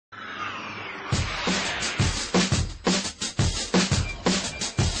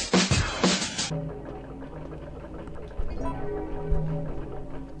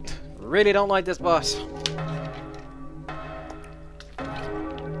really don't like this boss.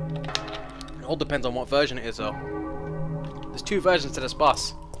 It all depends on what version it is, though. There's 2 versions to this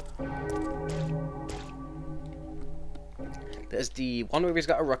boss. There's the one where he's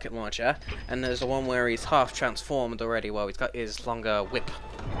got a rocket launcher, and there's the one where he's half transformed already, where he's got his longer whip.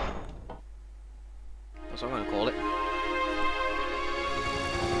 That's what I'm going to call it.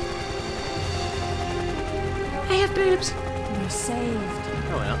 I have boobs! You're saved.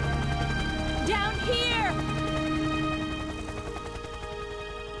 Oh, well. Down here!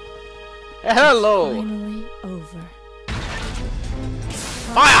 Hello! Finally over.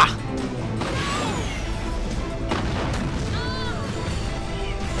 Fire!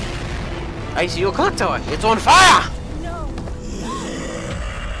 I see your clock tower. It's on fire! No!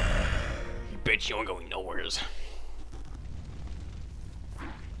 You bitch, you ain't going nowheres.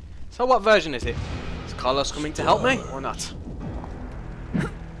 So what version is it? Is Carlos coming to help me, or not?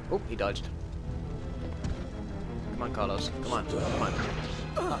 Oh, he dodged. Come on, Carlos. Come on. Come on.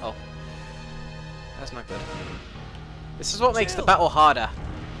 Uh-oh. That's not good. This is what makes the battle harder.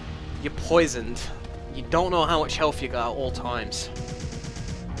 You're poisoned. You don't know how much health you got at all times.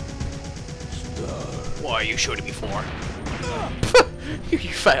 Why are you shooting me for? You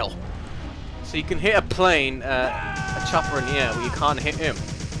fail. So you can hit a plane, a chopper in the air, but you can't hit him.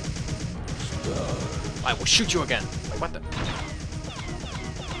 I will shoot you again. Wait, what the?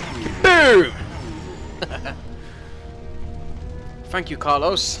 Boom! Thank you,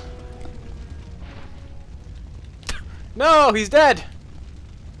 Carlos. No, he's dead.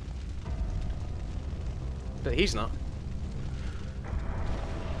 But he's not.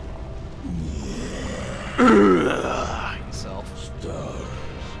 Yourself.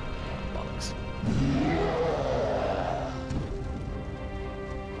 Bollocks.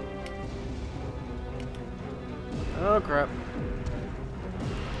 Oh crap.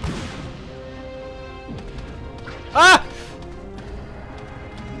 Ah!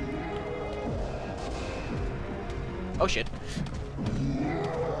 Oh shit.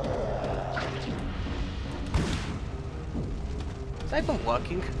 Is that even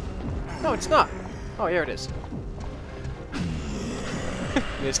working? No, it's not. Oh, here it is.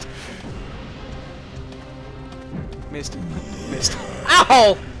 Missed. Missed. Missed.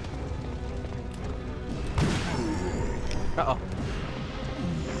 Ow! Uh-oh.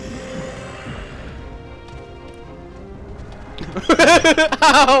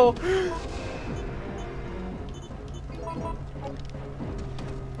 Ow!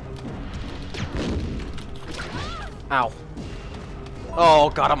 Ow. Oh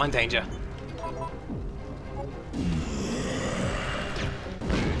god, I'm in danger.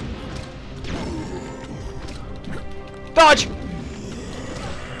 Dodge!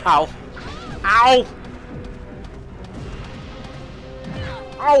 Ow. Ow!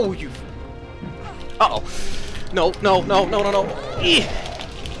 Ow, you... Uh-oh. No, no, no, no, no, no. Eeh.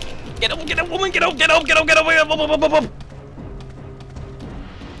 Get up, woman, get up, get up, get up, get up, get up, up, up, up, up.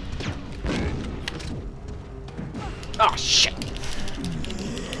 Oh, shit.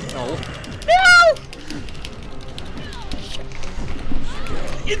 No. No!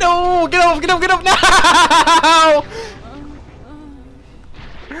 You know, get up, get up, get up, no!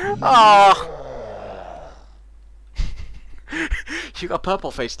 Oh. You got purple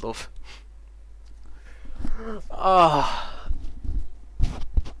face, love. Oh.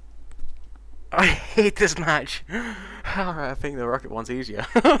 I hate this match. Alright, I think the rocket one's easier.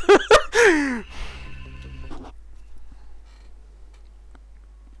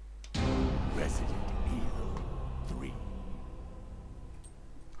 Resident Evil 3.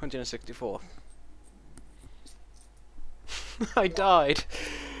 164. I died.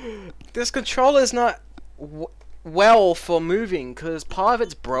 This controller's not well for moving, because part of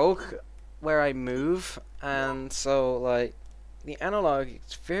it's broke where I move, and so, like, the analog,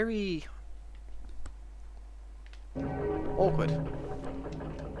 it's very awkward.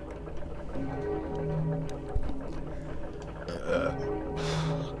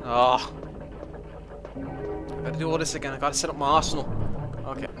 Oh. I gotta do all this again. I gotta set up my arsenal.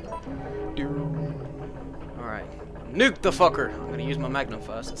 Okay. Alright. Nuke the fucker! I'm gonna use my Magnum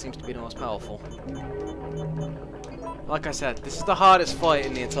first. It seems to be the most powerful. Like I said, this is the hardest fight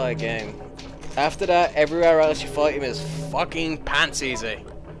in the entire game. After that, everywhere else you fight him is fucking pants easy.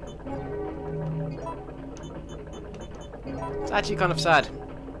 It's actually kind of sad.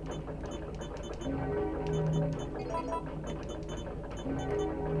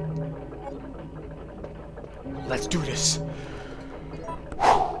 Let's do this.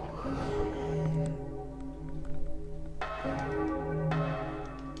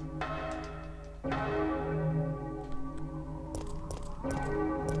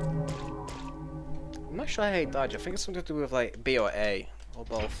 sure I hate dodge. I think it's something to do with like B or A or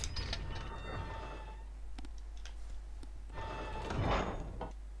both.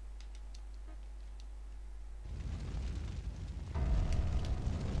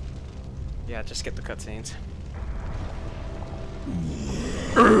 Yeah, just skip the cutscenes.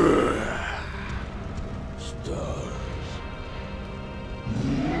 Stars.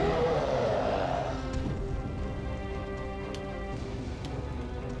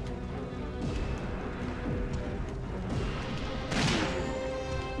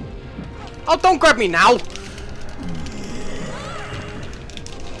 Oh, don't grab me now!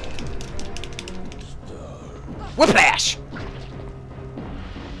 Whiplash!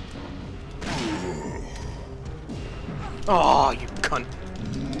 Oh, you cunt.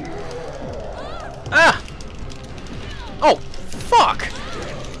 Ah! Oh, fuck!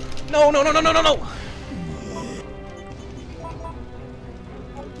 No, no, no, no, no, no, no!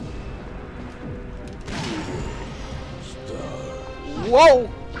 Whoa!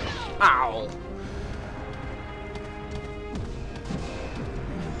 Ow!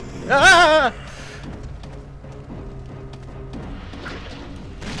 Ah!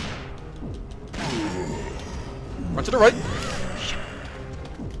 Run to the right.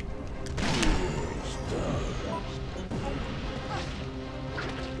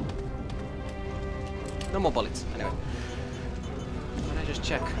 No more bullets. Anyway, can I just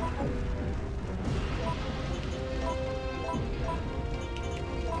check?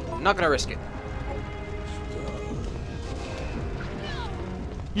 I'm not gonna risk it.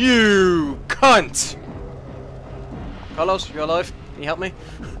 You cunt! Carlos, you alive? Can you help me?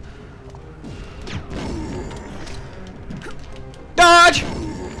 Dodge!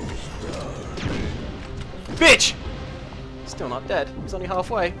 Bitch! Still not dead. He's only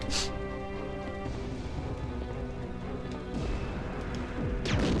halfway.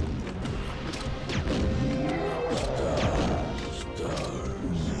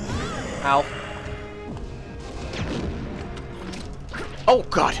 Ow. Oh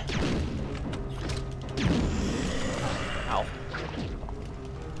god! Ow.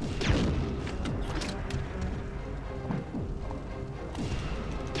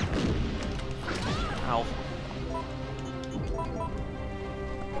 Ow.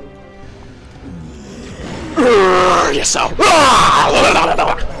 Yes, so.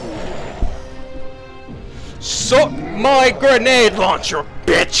 Suck my grenade launcher,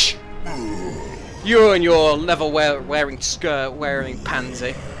 bitch! You and your leather-wearing skirt-wearing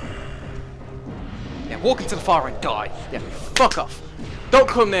pansy. Yeah, walk into the fire and die. Yeah, fuck off. Don't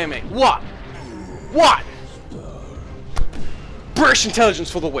come near me. What? What? British intelligence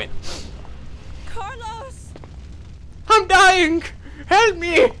for the win. Carlos! I'm dying! Help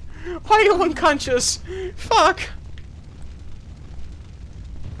me! Why are you unconscious? Fuck!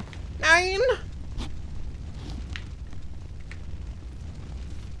 9?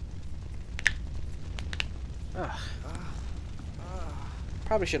 Ugh.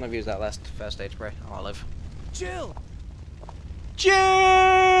 Probably shouldn't have used that last first aid spray. Oh, I'll live. Jill!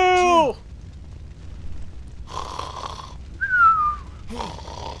 Jill!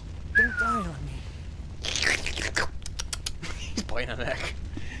 Don't die on me. He's biting her neck.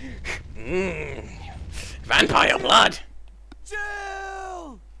 Vampire blood!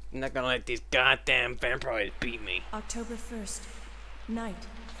 Jill! I'm not gonna let these goddamn vampires beat me. October 1st, night.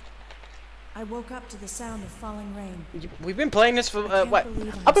 I woke up to the sound of falling rain. We've been playing this for, can't what?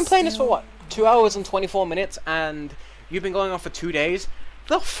 believe I'm I've been playing this for still- what? 2 hours and 24 minutes, and you've been going on for 2 days?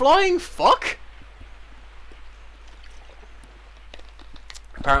 The flying fuck?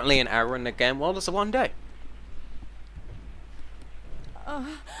 Apparently an hour in the game, well, it's a 1 day.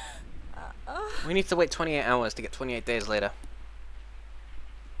 We need to wait 28 hours to get 28 days later.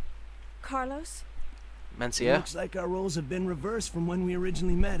 Carlos? Mencia? Looks like our roles have been reversed from when we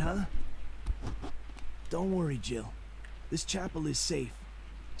originally met, huh? Don't worry, Jill. This chapel is safe.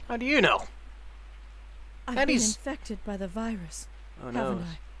 How do you know? I've That been is- infected by the virus, Oh no. haven't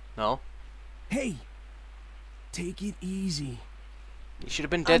I? No? Hey! Take it easy. You should have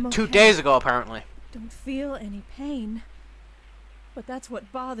been dead I'm 2 okay. days ago, apparently. Don't feel any pain. But that's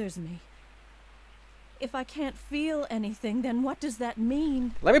what bothers me. If I can't feel anything, then what does that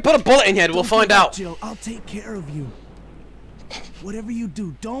mean? Let me put a bullet in your head, we'll Don't find give up, out. Jill, I'll take care of you. Whatever you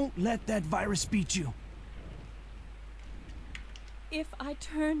do, don't let that virus beat you. If I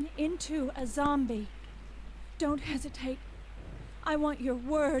turn into a zombie, don't hesitate. I want your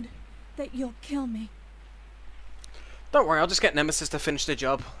word that you'll kill me. Don't worry, I'll just get Nemesis to finish the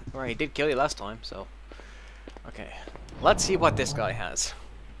job. Alright, he did kill you last time, so... Okay, let's see what this guy has.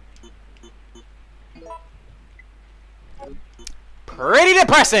 Pretty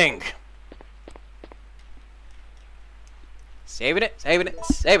depressing! Saving it, saving it,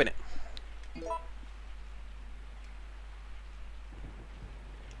 saving it.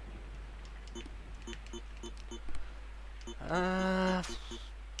 Yeah.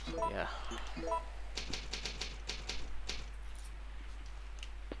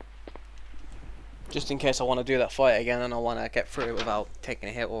 Just in case I want to do that fight again and I want to get through it without taking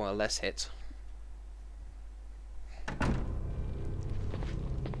a hit or a less hits.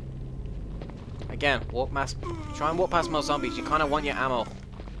 Again, try and walk past more zombies. You kind of want your ammo.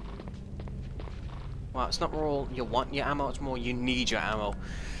 Well, it's not more you want your ammo, it's more you need your ammo.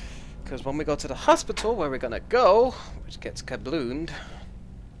 Because when we go to the hospital, where we're gonna go, which gets kablooned.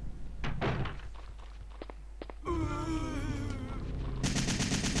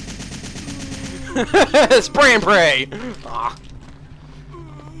 Spray and pray! Ah.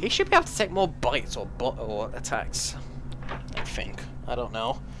 He should be able to take more bites or attacks. I think. I don't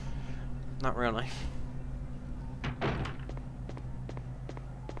know. Not really.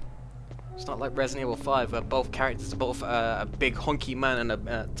 It's not like Resident Evil 5 where both characters are both a big hunky man and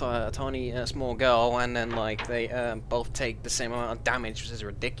a tiny small girl, and then like they both take the same amount of damage, which is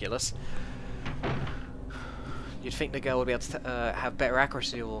ridiculous. You'd think the girl would be able to have better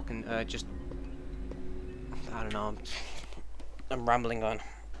accuracy, or can just I don't know. I'm rambling on.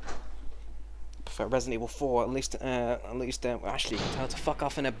 For Resident Evil 4, at least actually tell her to fuck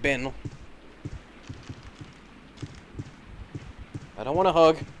off in a bin. I don't want to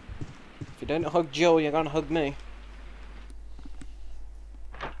hug. If you don't hug Jill, you're gonna hug me.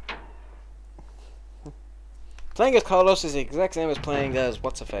 Playing as Carlos is the exact same as playing as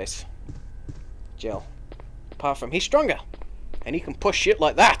what's-her-face, Jill. Apart from he's stronger, and he can push shit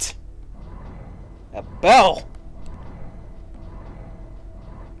like that. A bell.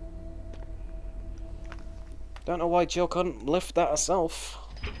 Don't know why Jill couldn't lift that herself.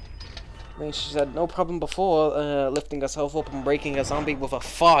 I mean, she's had no problem before lifting herself up and breaking a zombie with her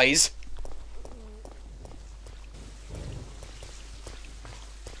thighs.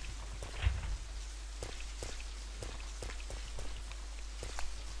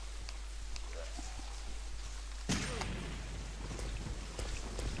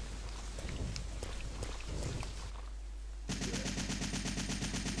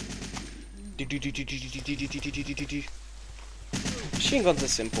 Machine guns are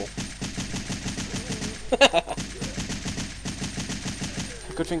simple.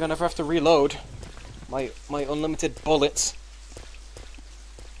 Good thing I never have to reload my unlimited bullets.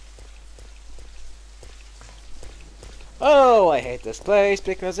 Oh, I hate this place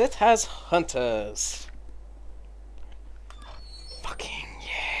because it has hunters. Fucking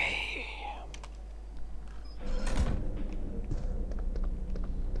yay.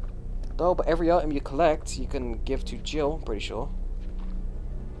 Though, but every item you collect, you can give to Jill, I'm pretty sure.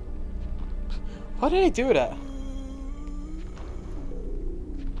 Why did I do that?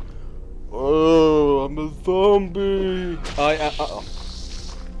 Oh, I'm a zombie. Uh-oh.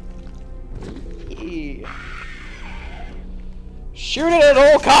 Yeah. Shoot it at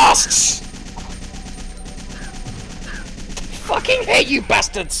all costs! Fucking hate you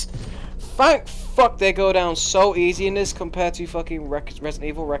bastards! Thank fuck they go down so easy in this compared to fucking Resident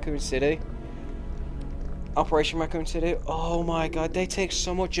Evil Raccoon City. Operation Raccoon City. Oh my god, they take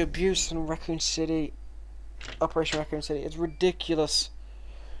so much abuse in Raccoon City. Operation Raccoon City. It's ridiculous.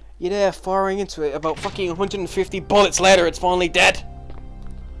 You're there firing into it, about fucking 150 bullets later, it's finally dead.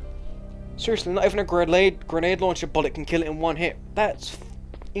 Seriously, not even a grenade launcher bullet can kill it in one hit. That's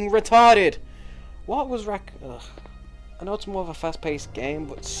fucking retarded. What was Ugh. I know it's more of a fast-paced game,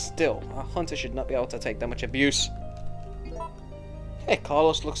 but still, a hunter should not be able to take that much abuse. Hey,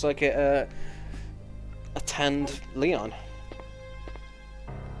 Carlos looks like a tanned Leon.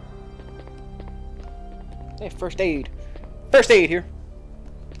 Hey, first aid. First aid here.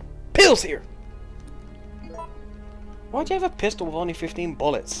 Pills here. Why'd you have a pistol with only 15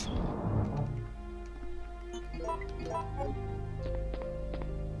 bullets?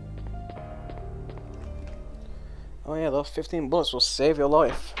 Oh yeah, those 15 bullets will save your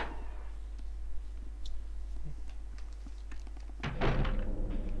life.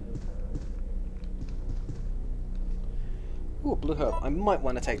 Ooh, a blue herb. I might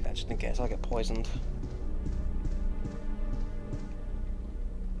want to take that just in case I get poisoned.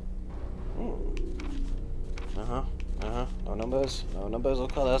 No numbers. No numbers or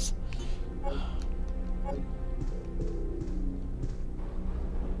colors.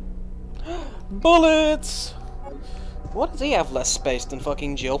 Bullets! What does he have less space than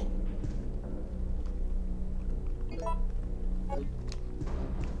fucking Jill?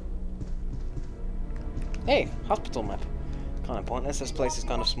 Hey, hospital map. Kind of pointless, this place is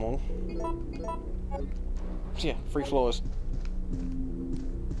kind of small. Yeah, 3 floors.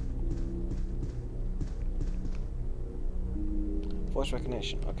 Voice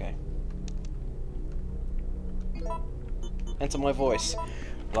recognition, okay. Enter my voice.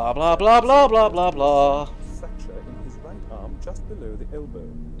 Blah blah blah blah blah blah blah. Fracture in his right arm just below the elbow.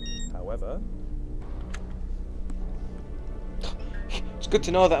 However, It's good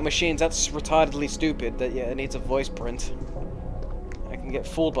to know that a machine's that's retardedly stupid that yeah, it needs a voice print. I can get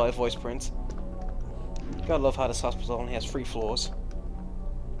fooled by a voice print. Gotta love how this hospital only has 3 floors.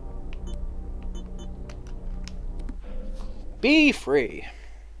 Be free!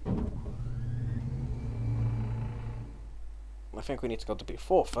 I think we need to go to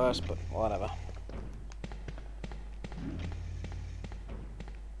B4 first, but whatever.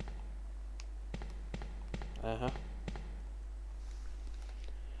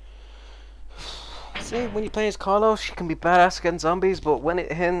 See, when you play as Carlos, she can be badass against zombies, but when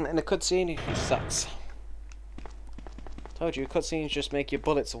him in a cutscene, he sucks. Told you, cutscenes just make your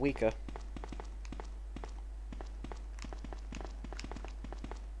bullets weaker.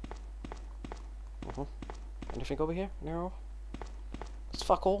 Anything over here? No? It's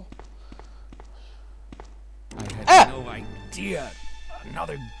fuck all. I had no idea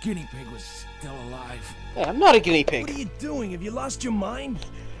another guinea pig was still alive. Hey, I'm not a guinea pig. What are you doing? Have you lost your mind?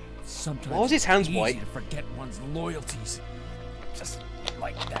 Sometimes Why was his hands it's white? easy to forget one's loyalties. Just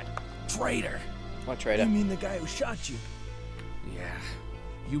like that traitor. What You traitor? mean the guy who shot you? Yeah,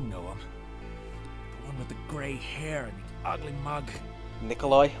 you know him. The one with the gray hair and the ugly mug.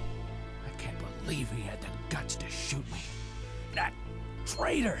 Nikolai? I can't believe he had the guts to shoot me. That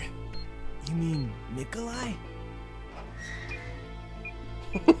traitor! You mean Nikolai?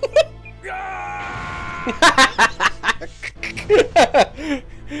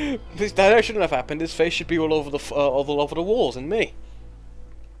 That shouldn't have happened. His face should be all over the walls, and me.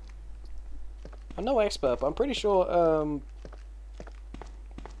 I'm no expert, but I'm pretty sure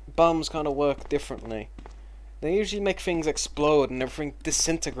bombs kind of work differently. They usually make things explode and everything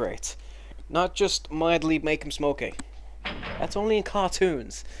disintegrate, not just mildly make them smoky. That's only in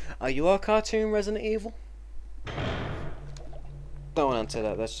cartoons. Are you a cartoon Resident Evil? Don't answer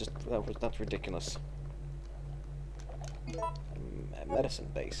that. That's ridiculous. Medicine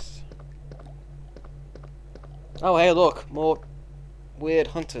base. Oh hey, look, more weird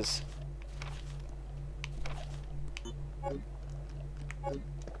hunters.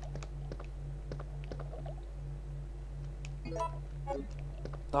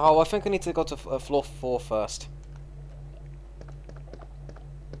 Oh, I think I need to go to floor 4 first.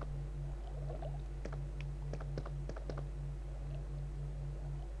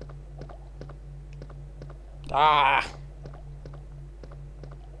 Ah!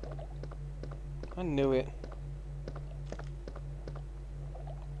 I knew it.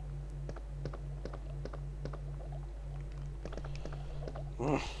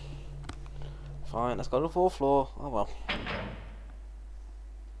 Fine, let's go to the 4th floor. Oh well.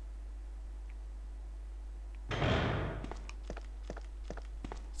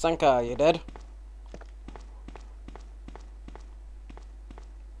 Sanka, you dead?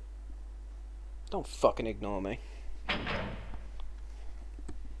 Don't fucking ignore me.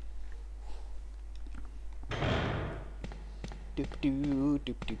 Doop doo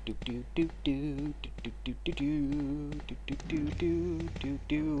doop doop doop doop doop doo doop doop doop doo doop doop doo doo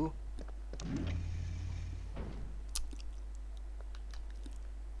doo.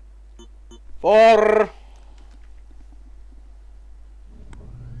 Four.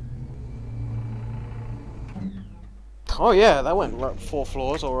 Oh yeah, that went right 4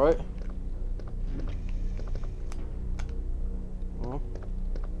 floors, alright.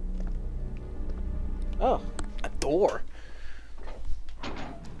 Oh, a door.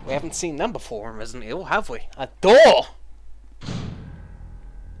 We haven't seen them before in Resident Evil, have we? A door!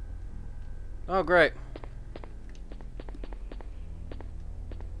 Oh, great.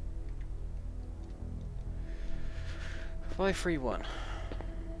 Five, 3, 1.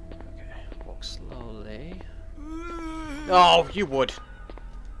 Okay, walk slowly. Oh, you would.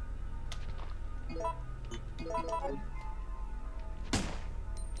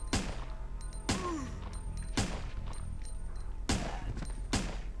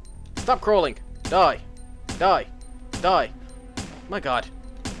 Stop crawling! Die! Die! Die! My god.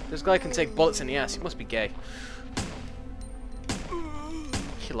 This guy can take bullets in the ass. He must be gay.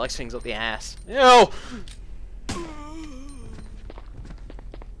 He likes things up the ass. Ew!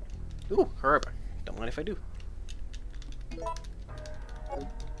 Ooh, herb. Don't mind if I do.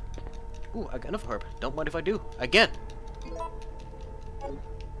 Ooh, again of herb. Don't mind if I do. Again!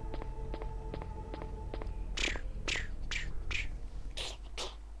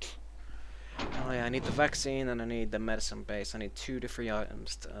 Oh yeah, I need the vaccine and I need the medicine base. I need 2 different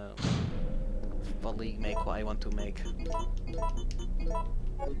items fully make what I want to make.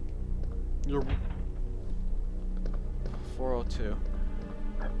 You're 402.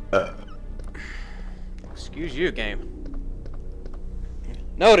 Excuse you, game.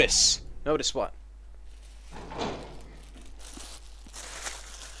 Notice! Notice what?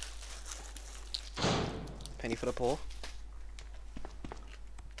 Penny for the poor.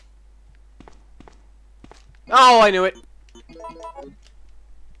 Oh, I knew it!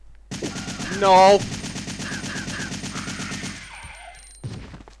 No!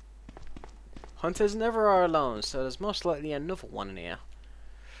 Hunters never are alone, so there's most likely another one in here.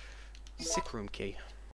 Sick room key.